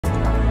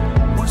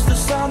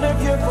sound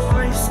of your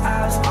voice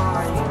as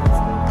I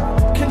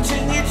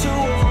continue to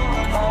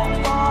walk on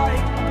by.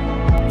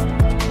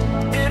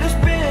 It has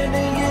been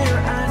a year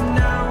and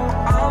now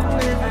I'm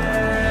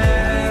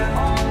living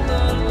on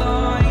the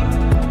line.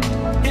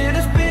 It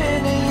has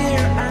been a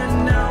year and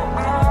now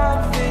I'm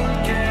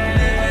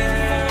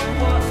thinking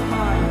what's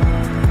mine,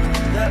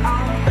 that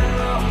I'm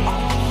better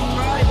off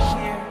right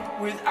here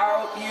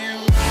without you.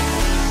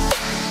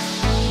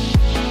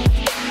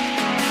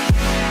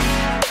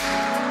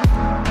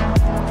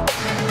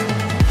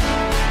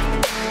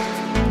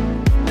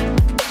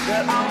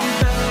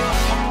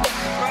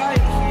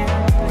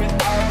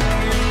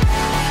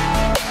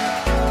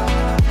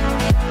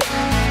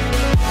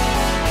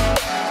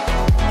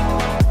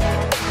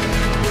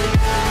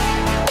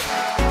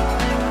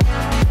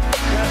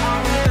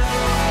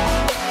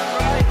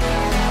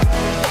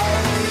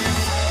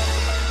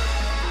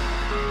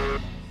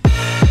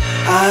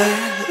 I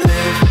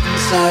live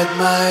inside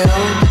my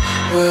own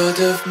world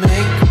of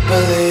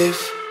make-believe.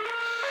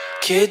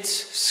 Kids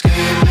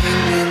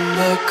screaming in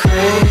the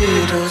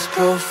cradles,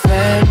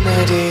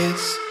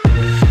 profanities.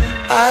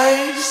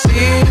 I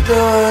see the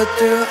world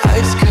through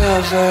ice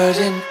covered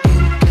in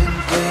ink and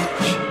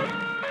bleach.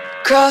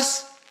 Cross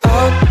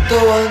out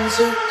the ones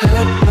who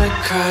heard my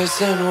cries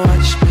and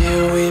watched me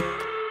weep.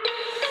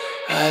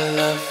 I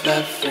love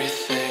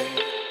everything.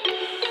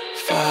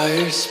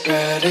 Fire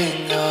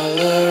spreading all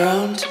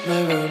around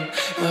my room.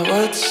 My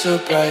world's so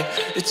bright,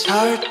 it's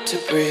hard to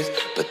breathe,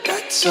 but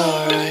that's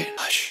alright.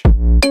 Hush.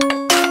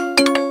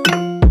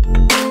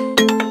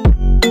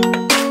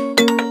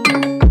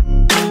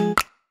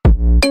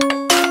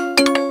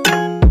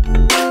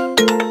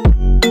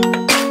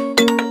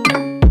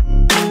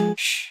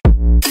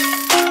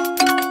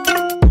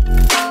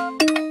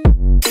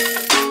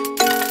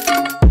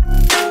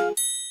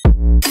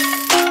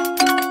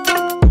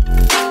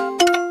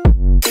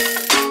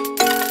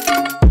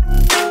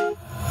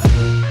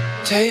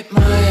 Take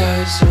my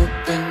eyes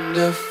open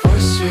to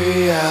force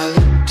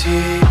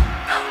reality.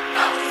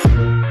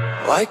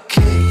 Why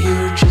can't you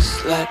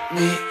just let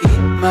me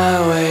eat my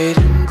weight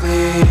in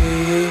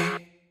glee?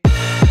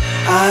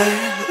 I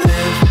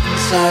live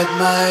inside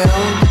my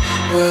own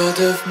world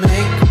of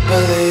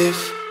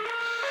make-believe.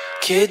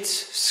 Kids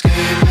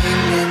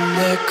screaming in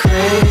their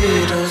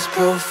cradles,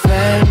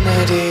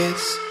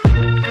 profanities.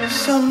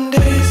 Some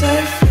days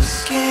I feel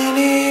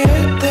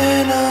skinnier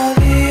than all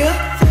the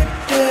other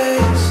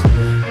days.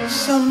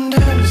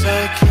 Sometimes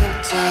I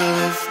can't tell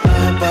if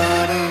my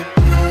body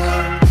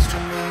belongs to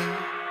me.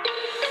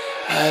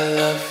 I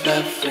love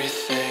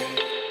everything.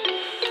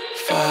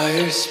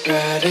 Fire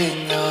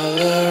spreading all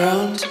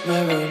around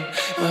my room.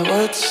 My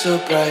world's so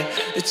bright,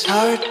 it's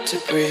hard to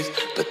breathe,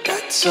 but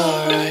that's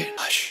alright.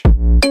 Hush.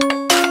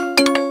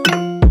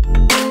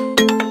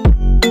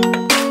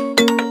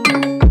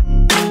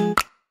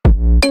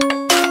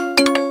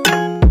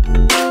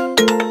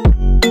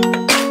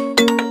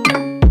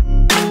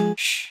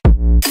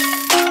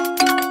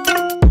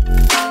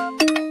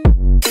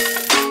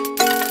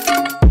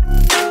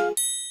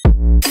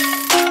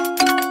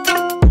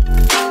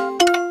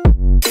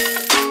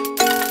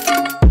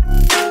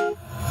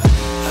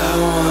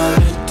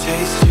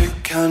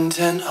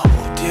 Content,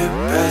 hold your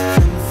breath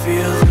and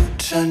feel the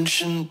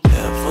tension.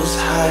 Devils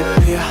hide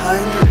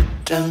behind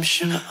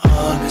redemption.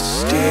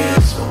 Honesty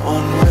is a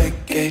one-way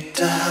gate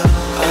to hell.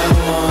 I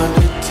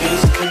wanna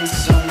taste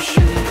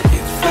consumption,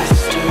 breathe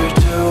faster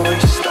to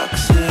waste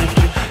oxygen.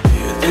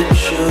 Hear the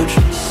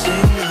children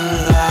sing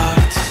aloud.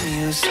 It's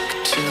music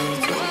till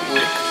the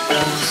wick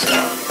burns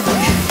out.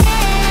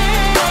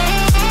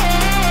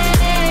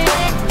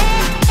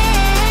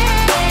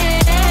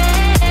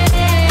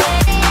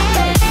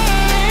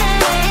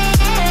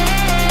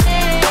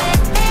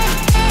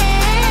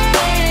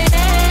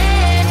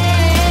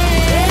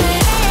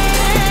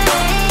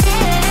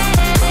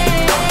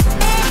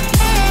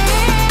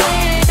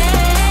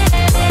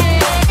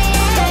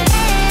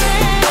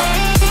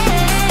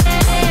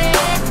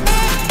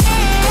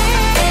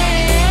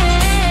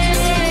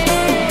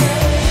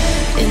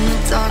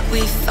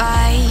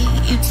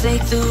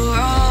 Take the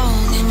wrong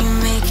and you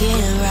make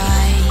it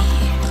right.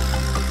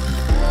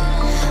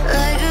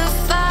 Like a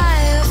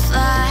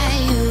firefly,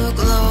 you're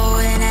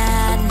glowing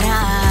at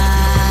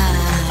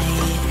night.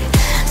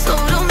 So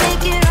don't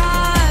make it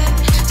hard,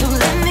 don't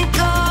let me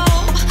go.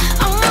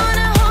 I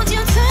wanna hold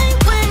you tight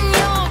when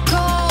you're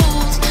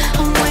cold.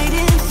 I'm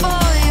waiting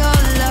for your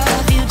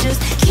love, you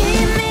just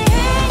keep me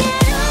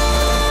hanging on.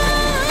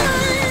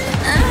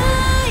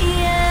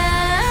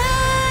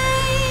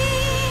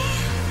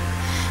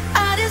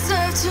 I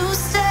deserve to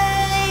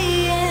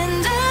stay,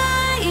 and I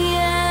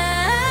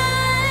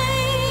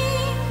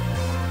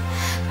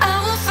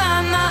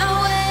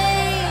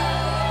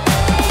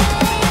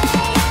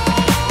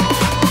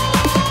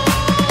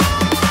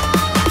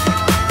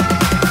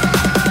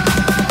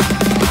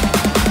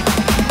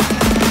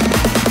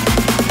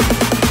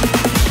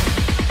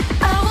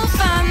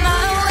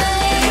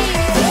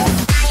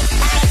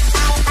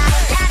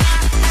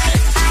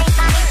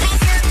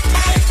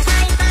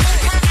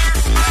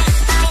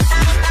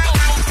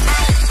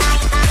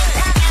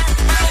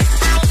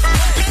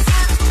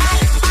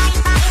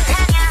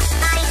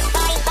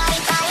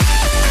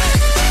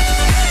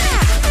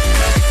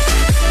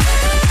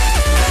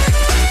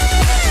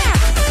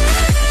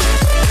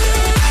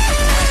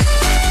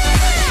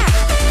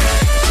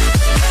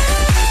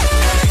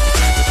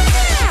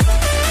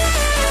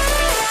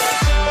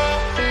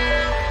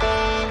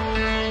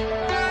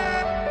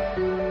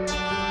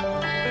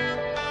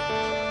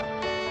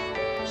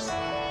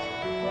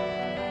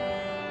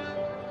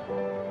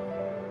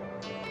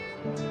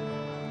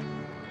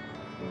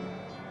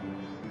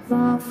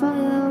our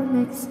fire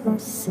makes the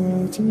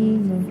city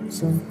look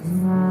so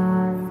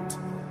bright.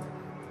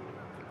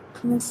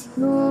 Close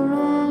your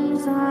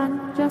eyes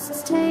and just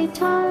stay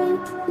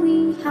tight.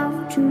 We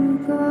have to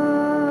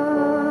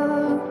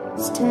go.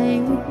 Stay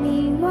with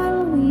me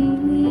while we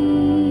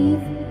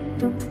leave.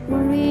 Don't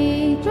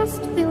worry,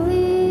 just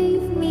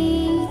believe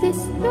me. This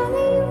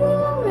journey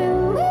will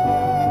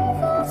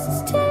relieve us.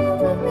 Stay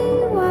with me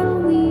while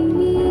we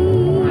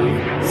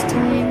leave.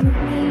 Stay with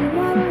me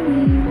while we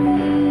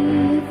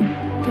leave.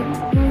 Don't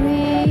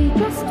worry,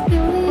 just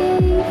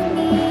believe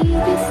me.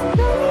 This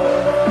journey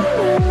will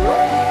relieve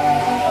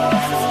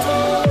us.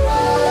 Stay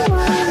with me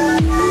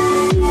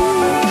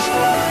while we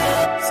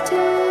leave.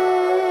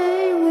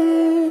 Stay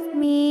with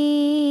me.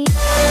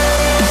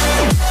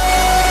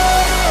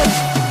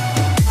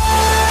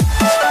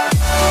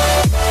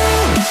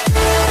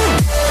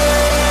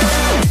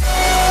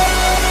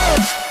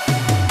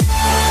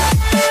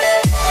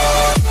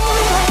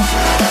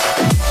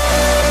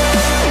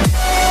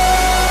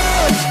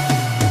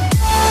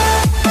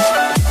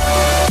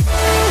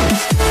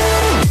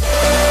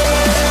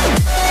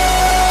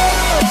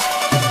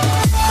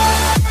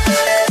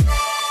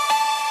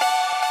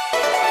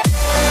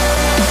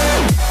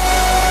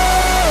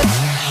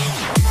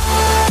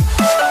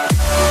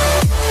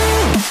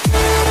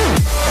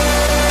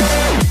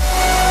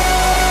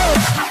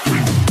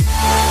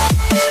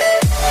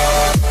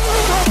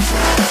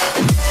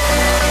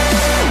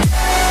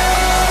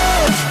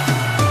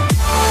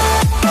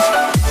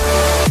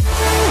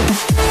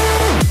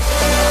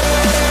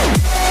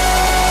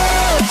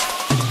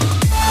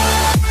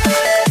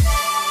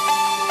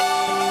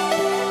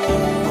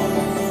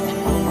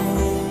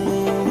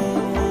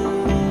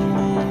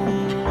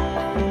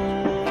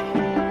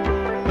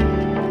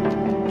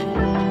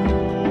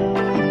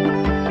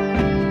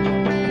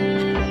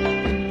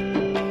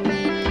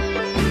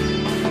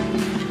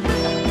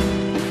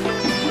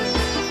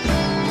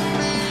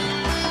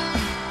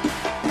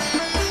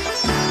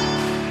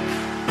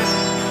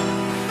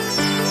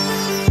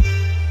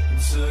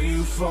 Till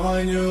you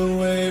find your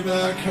way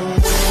back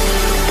home.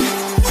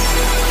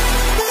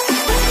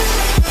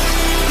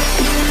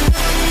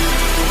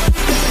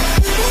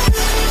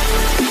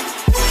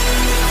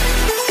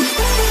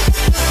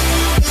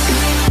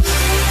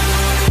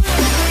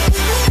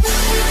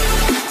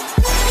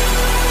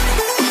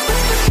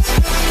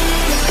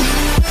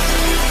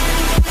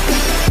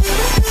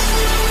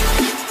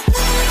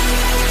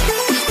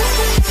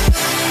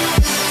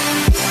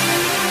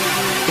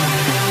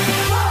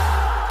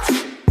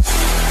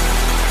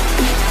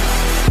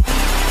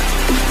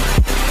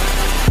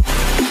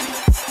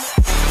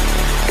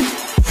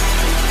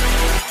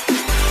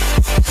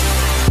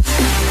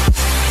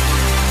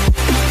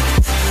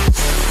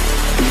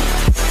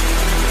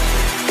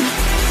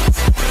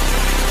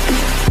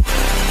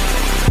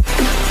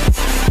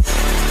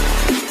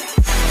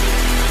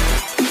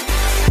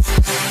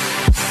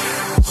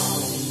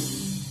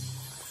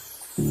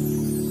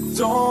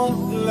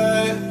 Don't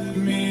let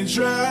me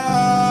drown.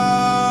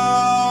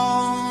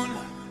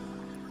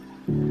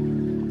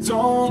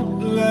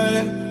 Don't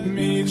let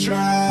me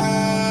drown.